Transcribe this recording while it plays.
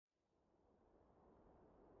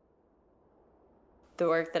the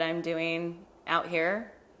work that I'm doing out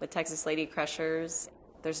here with Texas Lady Crushers,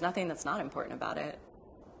 there's nothing that's not important about it.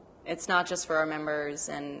 It's not just for our members,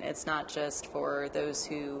 and it's not just for those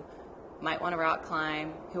who might want to rock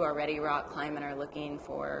climb, who already rock climb and are looking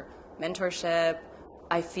for mentorship.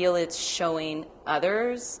 I feel it's showing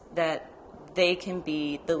others that they can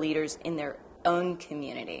be the leaders in their own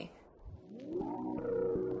community.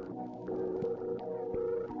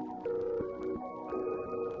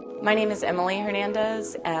 My name is Emily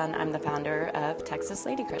Hernandez, and I'm the founder of Texas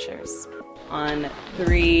Lady Crushers. On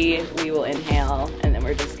 3, we will inhale, and then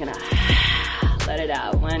we're just gonna let it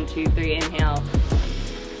out. 1, 2, 3, inhale.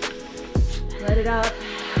 Let it out.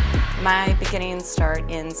 My beginnings start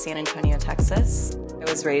in San Antonio, Texas. I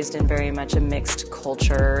was raised in very much a mixed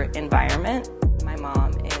culture environment. My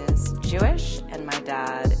mom is Jewish, and my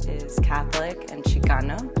dad is Catholic and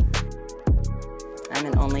Chicano. I'm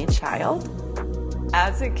an only child.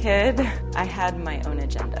 As a kid, I had my own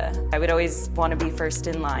agenda. I would always want to be first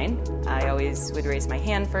in line. I always would raise my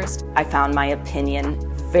hand first. I found my opinion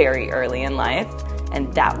very early in life,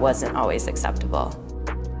 and that wasn't always acceptable.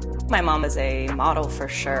 My mom is a model for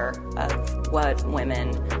sure of what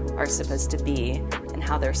women are supposed to be and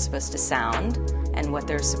how they're supposed to sound and what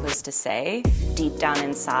they're supposed to say. Deep down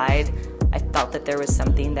inside, I felt that there was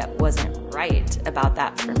something that wasn't right about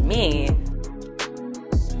that for me.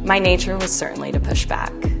 My nature was certainly to push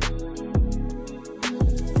back.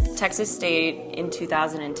 Texas State in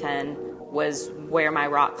 2010 was where my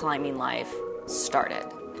rock climbing life started,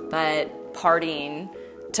 but partying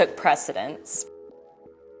took precedence.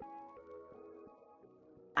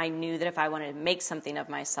 I knew that if I wanted to make something of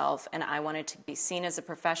myself and I wanted to be seen as a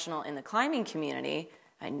professional in the climbing community,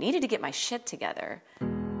 I needed to get my shit together.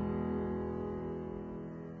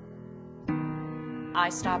 I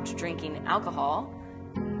stopped drinking alcohol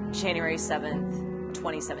January 7th,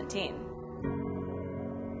 2017.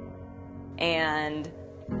 And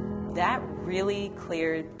that really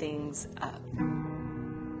cleared things up.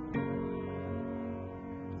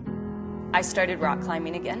 I started rock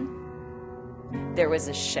climbing again. There was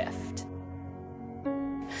a shift.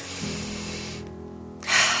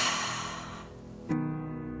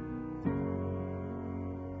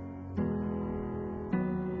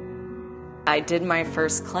 I did my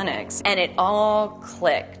first clinics, and it all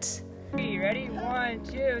clicked. You ready? 1,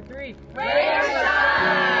 2, 3.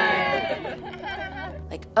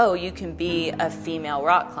 Like, oh, you can be a female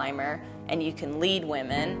rock climber, and you can lead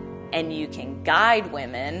women, and you can guide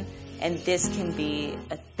women, and this can be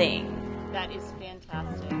a thing. That is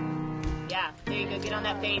fantastic. Yeah, there you go. Get on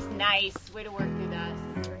that base. Nice. Way to work through that.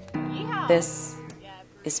 Yeehaw. This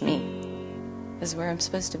is me. This is where I'm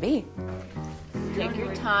supposed to be. Take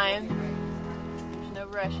your time.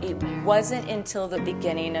 It wasn't until the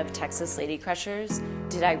beginning of Texas Lady Crushers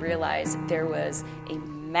did I realize there was a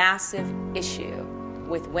massive issue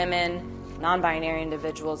with women, non-binary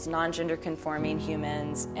individuals, non-gender conforming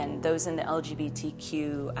humans, and those in the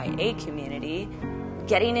LGBTQIA community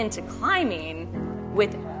getting into climbing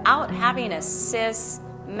without having a cis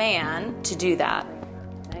man to do that.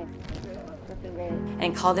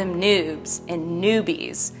 And call them noobs and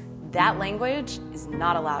newbies. That language is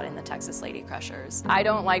not allowed in the Texas Lady Crushers. I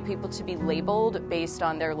don't like people to be labeled based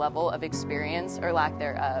on their level of experience or lack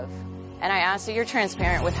thereof. And I ask that you're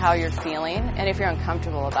transparent with how you're feeling and if you're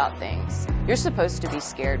uncomfortable about things. You're supposed to be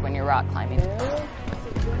scared when you're rock climbing.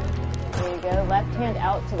 There you go. Left hand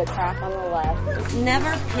out to the crack on the left.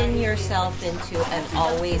 Never pin yourself into an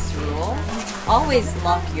always rule. Always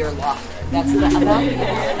lock your locker. That's the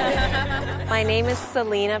about. My name is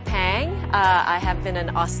Selena Pang. I have been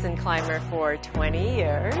an Austin climber for 20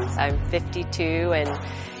 years. I'm 52, and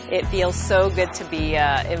it feels so good to be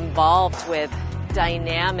involved with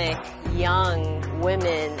dynamic young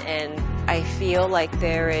women, and I feel like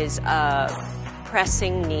there is a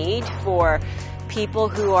pressing need for people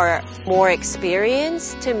who are more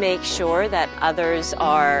experienced to make sure that others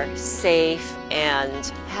are safe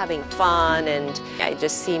and having fun, and I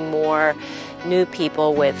just see more new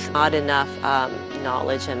people with not enough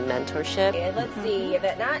knowledge and mentorship. Okay, let's see,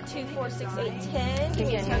 that not 2, 4, 6, 8, 10. Can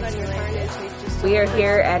you turn on your harness? We are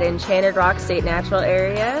here at Enchanted Rock State Natural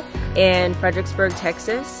Area in Fredericksburg,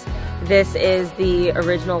 Texas. This is the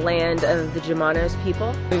original land of the Jamanos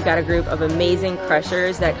people. We've got a group of amazing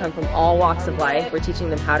crushers that come from all walks of life. We're teaching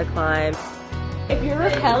them how to climb. If your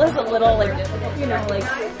rappel is a little,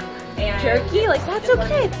 jerky, that's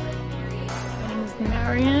okay. My name is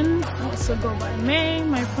Marion. I also go by May.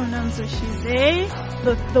 My pronouns are she, they.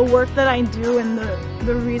 The work that I do and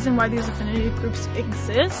the reason why these affinity groups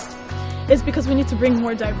exist is because we need to bring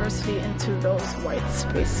more diversity into those white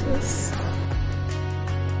spaces.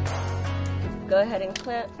 Go ahead and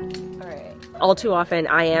clip. All right. All too often,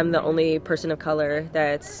 I am the only person of color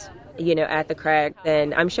that's, you know, at the crag.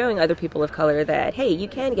 Then I'm showing other people of color that, hey, you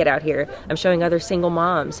can get out here. I'm showing other single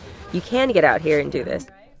moms, you can get out here and do this.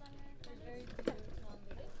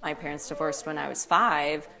 My parents divorced when I was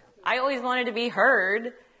 5. I always wanted to be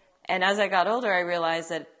heard. And as I got older, I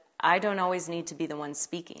realized that I don't always need to be the one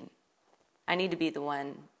speaking. I need to be the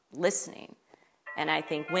one listening. And I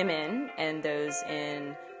think women and those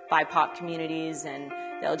in BIPOC communities and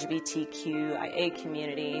the LGBTQIA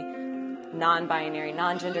community, non-binary,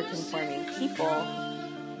 non-gender conforming people,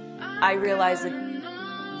 I realize that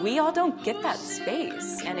we all don't get that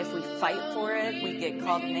space. And if we fight for it, we get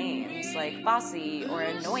called names like bossy or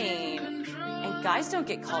annoying. And guys don't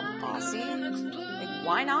get called bossy. Like,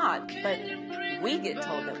 why not? But we get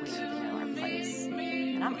told that we need to know our place.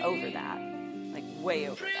 And I'm over that. Like, way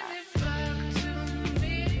over that.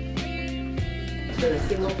 I've been a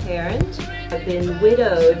single parent. I've been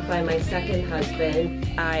widowed by my second husband.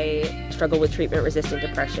 I struggle with treatment-resistant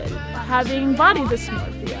depression. Having body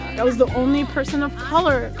dysmorphia. I was the only person of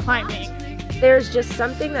color climbing. There's just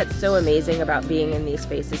something that's so amazing about being in these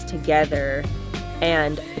spaces together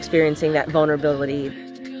and experiencing that vulnerability.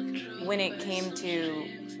 When it came to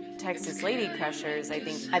Texas Lady Crushers, I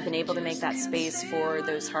think I've been able to make that space for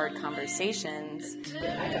those hard conversations.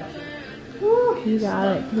 You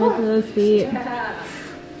got it. Look at those feet.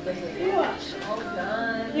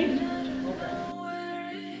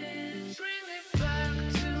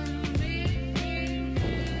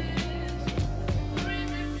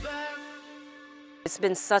 It's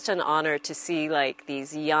been such an honor to see like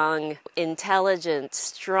these young, intelligent,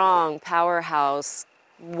 strong, powerhouse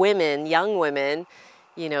women, young women,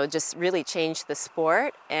 you know, just really change the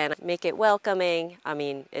sport and make it welcoming. I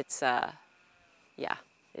mean, it's, yeah,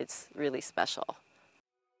 it's really special.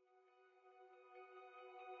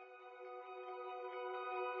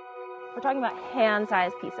 We're talking about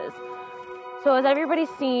hand-sized pieces. So has everybody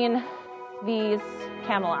seen these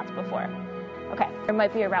camelots before? Okay, there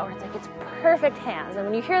might be a route where it's like, it's perfect hands. And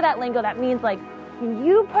when you hear that lingo, that means like, when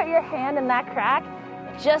you put your hand in that crack,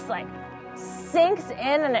 it just like sinks in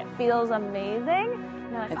and it feels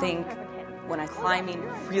amazing. Like, I think when climbing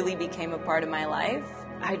really became a part of my life,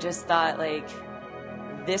 I just thought like,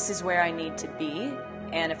 this is where I need to be.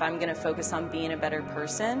 And if I'm gonna focus on being a better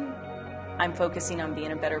person, I'm focusing on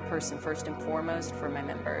being a better person first and foremost for my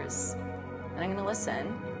members. And I'm gonna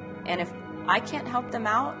listen. And if I can't help them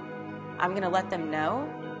out, I'm gonna let them know,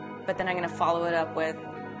 but then I'm gonna follow it up with,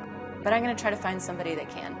 but I'm gonna try to find somebody that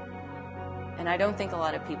can. And I don't think a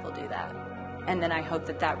lot of people do that. And then I hope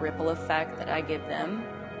that that ripple effect that I give them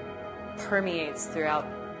permeates throughout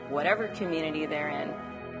whatever community they're in.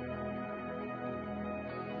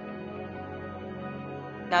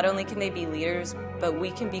 Not only can they be leaders, but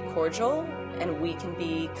we can be cordial and we can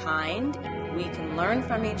be kind. We can learn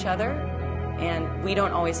from each other, and we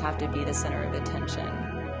don't always have to be the center of attention.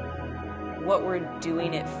 What we're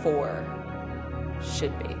doing it for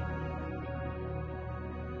should be.